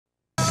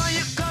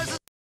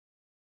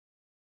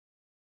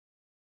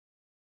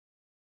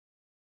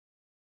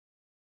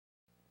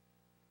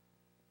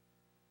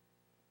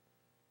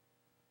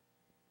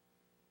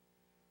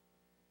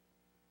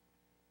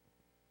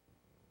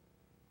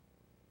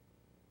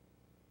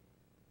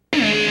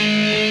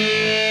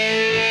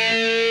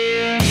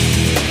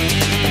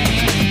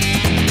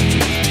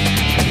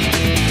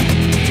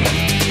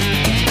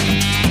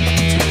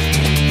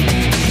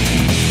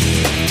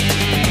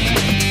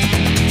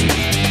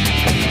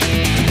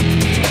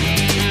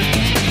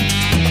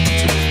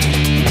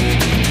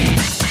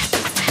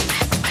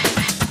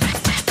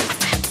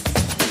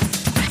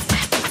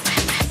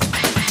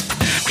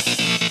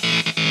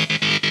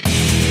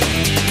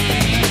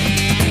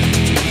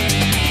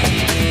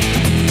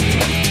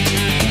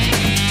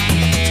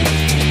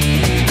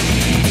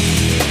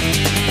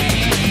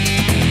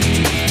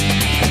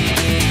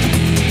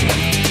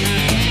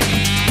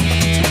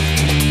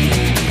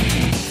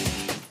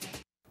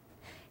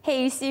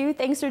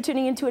Thanks for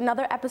tuning into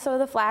another episode of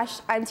The Flash.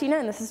 I'm Tina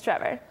and this is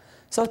Trevor.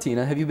 So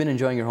Tina, have you been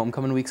enjoying your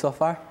homecoming week so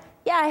far?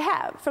 Yeah, I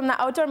have. From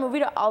the outdoor movie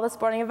to all the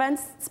sporting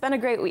events, it's been a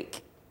great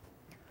week.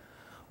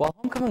 While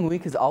homecoming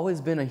week has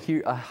always been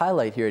a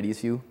highlight here at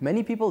Eastview,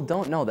 many people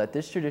don't know that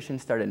this tradition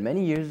started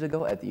many years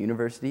ago at the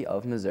University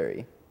of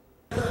Missouri.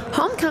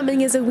 Homecoming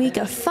is a week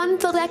of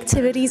fun-filled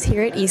activities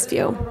here at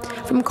Eastview.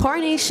 From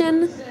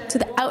coronation, to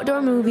the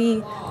outdoor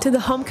movie, to the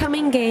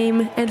homecoming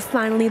game, and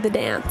finally the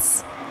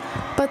dance.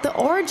 But the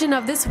origin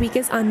of this week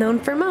is unknown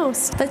for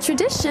most. The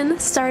tradition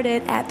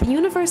started at the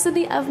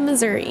University of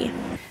Missouri.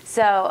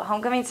 So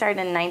homecoming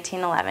started in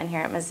 1911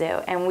 here at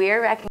Mizzou, and we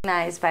are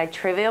recognized by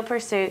Trivial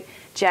Pursuit,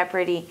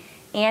 Jeopardy,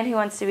 and Who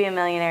Wants to Be a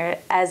Millionaire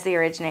as the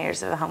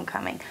originators of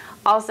homecoming,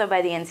 also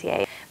by the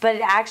NCAA. But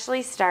it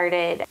actually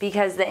started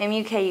because the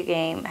MUKU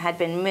game had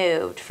been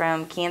moved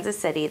from Kansas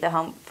City, the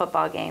home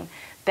football game,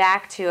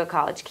 back to a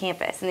college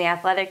campus. And the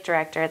athletic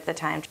director at the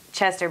time,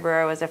 Chester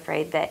Brewer, was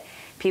afraid that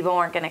people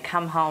weren't going to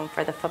come home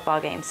for the football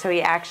game. So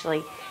he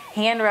actually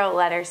hand-wrote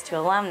letters to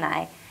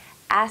alumni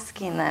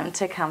asking them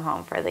to come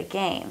home for the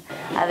game.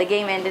 The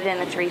game ended in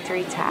a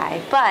 3-3 tie,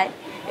 but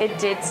it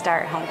did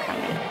start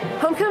homecoming.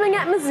 Homecoming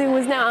at Mizzou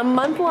is now a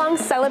month-long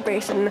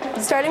celebration,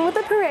 starting with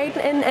a parade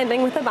and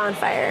ending with a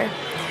bonfire.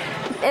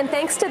 And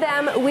thanks to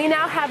them, we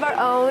now have our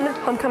own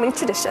homecoming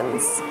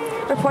traditions.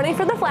 Reporting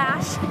for The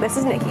Flash, this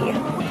is Nikki.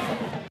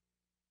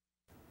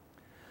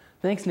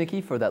 Thanks, Nikki,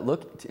 for that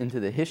look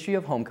into the history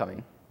of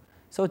homecoming.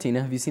 So,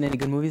 Tina, have you seen any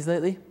good movies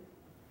lately?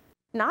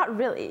 Not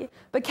really,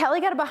 but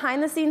Kelly got a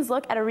behind-the-scenes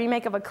look at a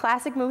remake of a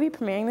classic movie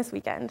premiering this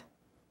weekend.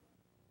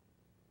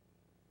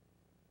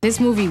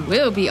 This movie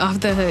will be off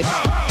the hook.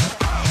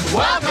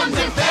 Welcome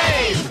to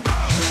Fame!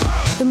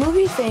 The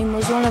movie Fame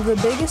was one of the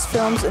biggest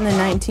films in the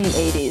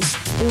 1980s.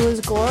 It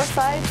was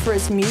glorified for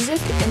its music,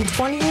 and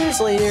 20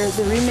 years later,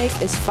 the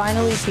remake is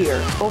finally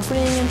here,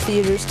 opening in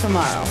theaters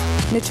tomorrow.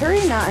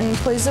 Naturi Naughton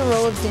plays the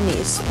role of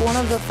Denise, one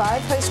of the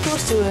 5 high school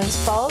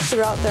students followed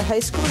throughout their high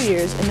school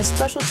years in a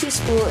specialty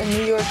school in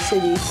New York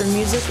City for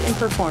music and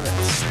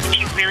performance.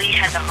 She really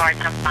has a hard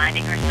time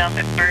finding herself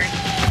at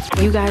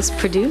first. You guys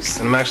produce?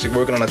 I'm actually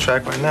working on a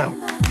track right now,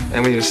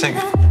 and we need to sing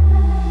it.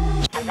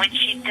 But when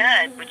she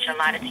does, which a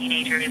lot of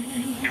teenagers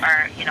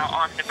are,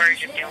 on the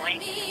verge of doing,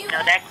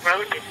 that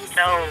growth is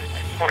so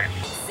important.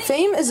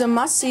 Fame is a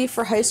must-see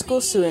for high school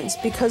students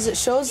because it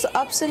shows the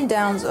ups and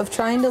downs of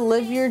trying to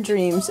live your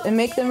dreams and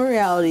make them a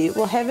reality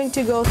while having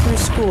to go through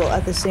school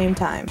at the same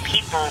time.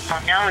 People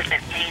don't know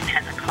that fame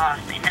has a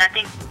cost, and I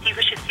think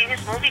people should see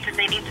this movie because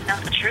they need to know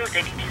the truth.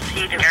 They need to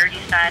see the dirty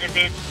side of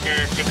it,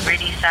 the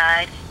gritty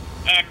side,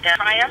 and the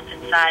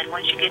triumphant side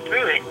once you get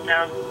through it.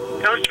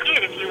 So go see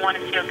it if you want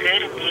to feel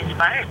good and be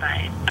inspired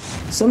by it.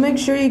 So make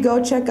sure you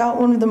go check out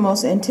one of the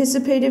most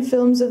anticipated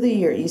films of the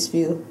year,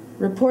 Eastview.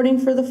 Reporting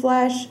for The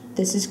Flash,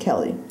 this is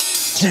Kelly.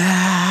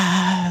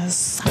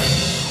 Yes!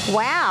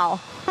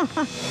 Wow.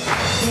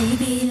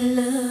 Baby,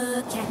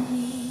 look at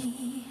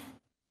me.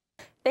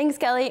 Thanks,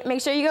 Kelly.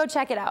 Make sure you go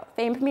check it out.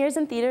 Fame premieres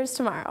in theaters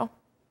tomorrow.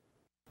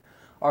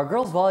 Our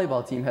girls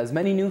volleyball team has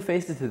many new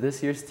faces to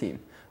this year's team.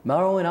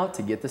 Melroe went out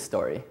to get the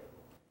story.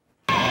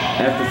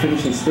 After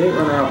finishing state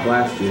runner-up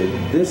last year,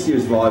 this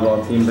year's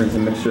volleyball team brings a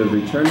mixture of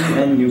returning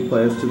and new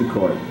players to the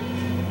court.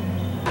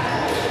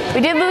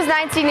 We did lose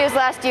 9 seniors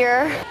last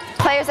year.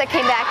 Players that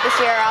came back this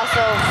year are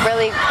also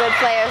really good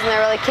players, and they're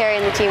really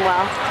carrying the team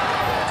well.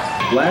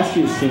 Last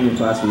year's senior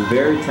class was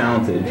very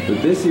talented,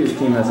 but this year's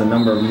team has a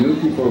number of new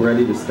people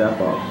ready to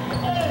step up.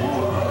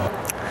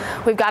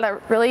 We've got a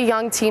really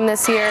young team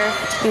this year.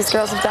 These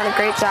girls have done a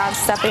great job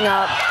stepping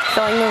up,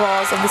 filling the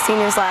roles of the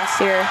seniors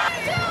last year.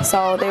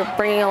 So they're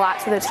bringing a lot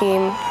to the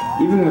team.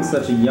 Even with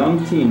such a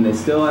young team, they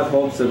still have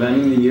hopes of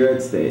ending the year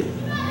at state.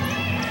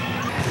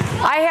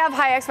 I have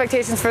high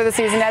expectations for the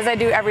season, as I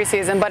do every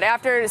season, but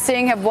after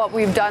seeing what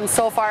we've done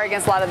so far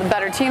against a lot of the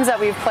better teams that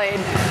we've played,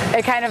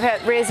 it kind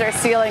of raised our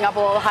ceiling up a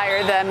little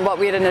higher than what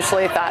we had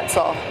initially thought,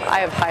 so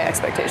I have high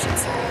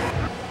expectations.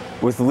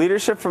 With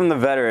leadership from the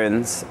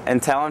veterans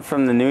and talent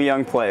from the new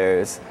young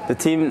players, the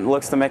team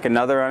looks to make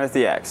another run at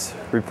the X.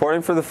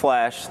 Reporting for The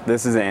Flash,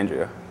 this is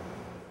Andrew.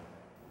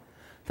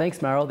 Thanks,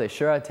 Melroe. They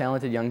sure are a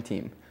talented young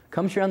team.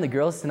 Come cheer on the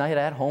girls tonight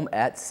at home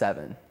at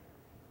 7.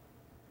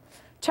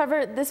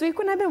 Trevor, this week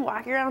when I've been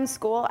walking around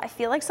school, I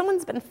feel like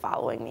someone's been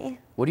following me.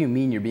 What do you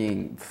mean you're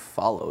being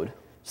followed?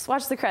 Just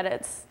watch the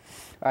credits.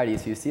 All right,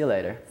 Eastview, see you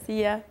later.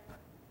 See ya.